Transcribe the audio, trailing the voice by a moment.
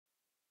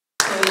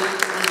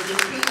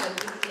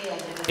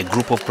A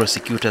group of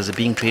prosecutors are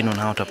being trained on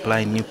how to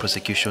apply new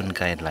prosecution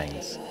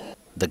guidelines.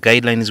 The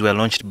guidelines were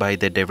launched by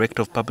the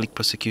Director of Public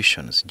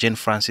Prosecutions,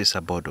 Francis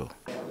Abodo.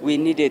 We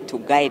needed to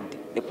guide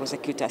the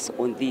prosecutors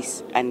on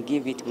this and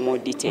give it more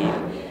detail,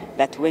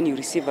 that when you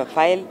receive a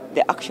file,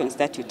 the actions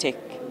that you take,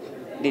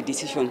 the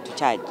decision to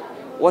charge,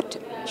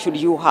 what should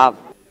you have?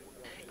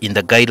 In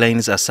the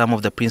guidelines are some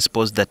of the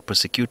principles that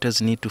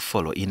prosecutors need to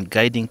follow in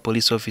guiding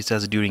police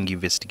officers during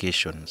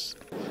investigations.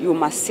 You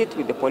must sit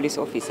with the police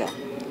officer,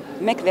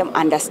 make them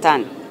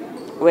understand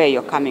where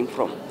you're coming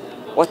from,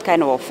 what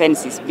kind of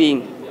offense is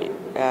being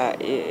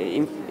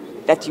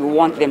that you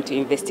want them to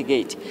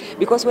investigate.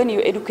 Because when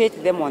you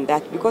educate them on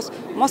that, because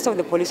most of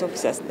the police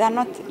officers, they're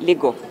not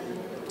legal,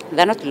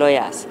 they're not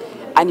lawyers,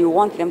 and you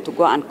want them to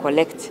go and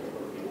collect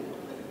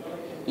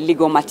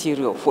legal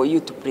material for you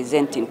to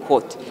present in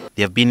court.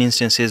 There have been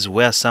instances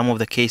where some of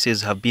the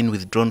cases have been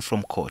withdrawn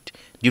from court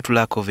due to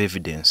lack of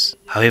evidence.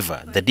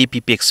 However, the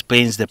DPP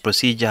explains the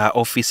procedure her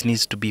office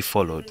needs to be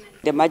followed.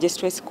 The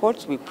magistrates'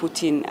 court, we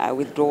put in a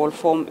withdrawal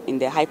form. In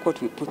the High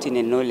Court, we put in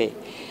a nolle.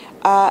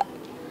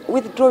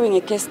 Withdrawing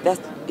a case,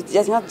 it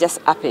does not just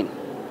happen.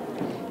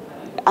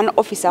 An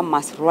officer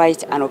must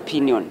write an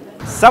opinion.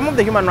 Some of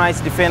the human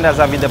rights defenders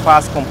have in the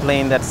past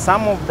complained that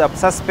some of the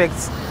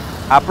suspects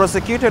are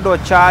prosecuted or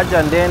charged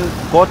and then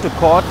go to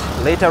court.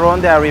 Later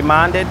on they are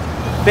remanded,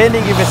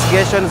 pending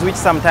investigations which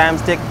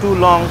sometimes take too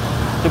long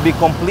to be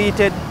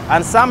completed,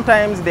 and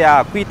sometimes they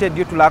are acquitted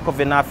due to lack of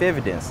enough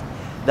evidence.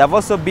 There have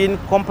also been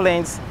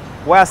complaints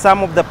where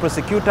some of the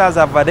prosecutors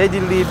have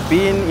allegedly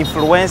been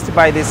influenced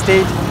by the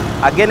state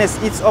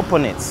against its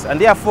opponents,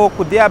 and therefore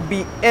could there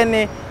be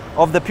any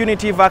of the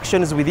punitive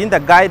actions within the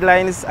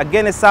guidelines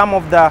against some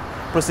of the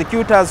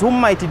prosecutors who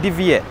might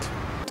deviate?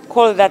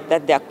 Call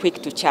that they are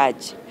quick to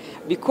charge.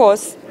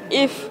 Because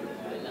if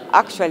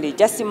actually,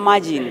 just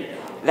imagine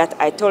that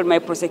I told my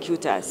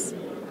prosecutors,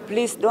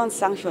 please don't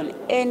sanction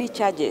any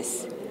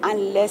charges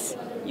unless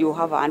you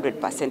have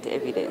 100%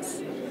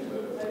 evidence.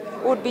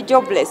 Would be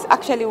jobless.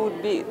 Actually,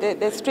 would be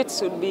the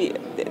streets would be,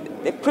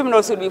 the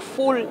criminals would be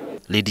full.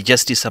 Lady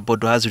Justice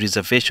Abodo has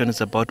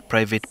reservations about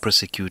private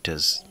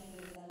prosecutors.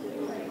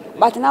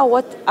 But now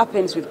what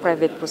happens with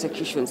private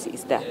prosecutions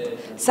is that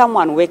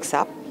someone wakes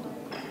up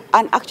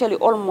and actually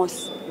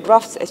almost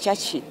drafts a charge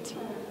sheet.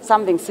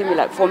 Something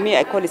similar. For me,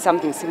 I call it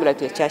something similar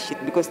to a charge sheet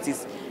because it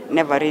is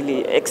never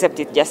really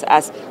accepted just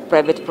as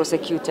private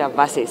prosecutor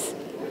versus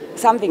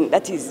something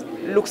that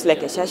looks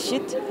like a charge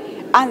sheet,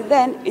 and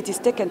then it is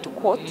taken to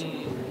court,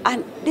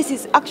 and this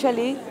is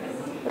actually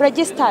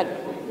registered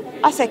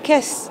as a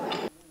case.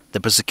 The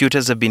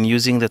prosecutors have been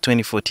using the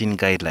 2014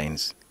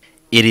 guidelines.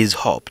 It is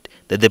hoped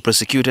that the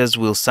prosecutors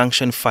will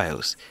sanction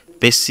files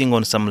basing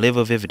on some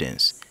level of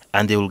evidence,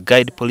 and they will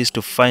guide police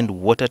to find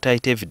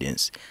watertight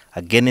evidence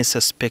against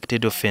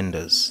suspected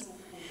offenders.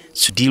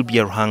 Sudil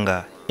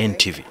Biaruhanga,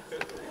 NTV.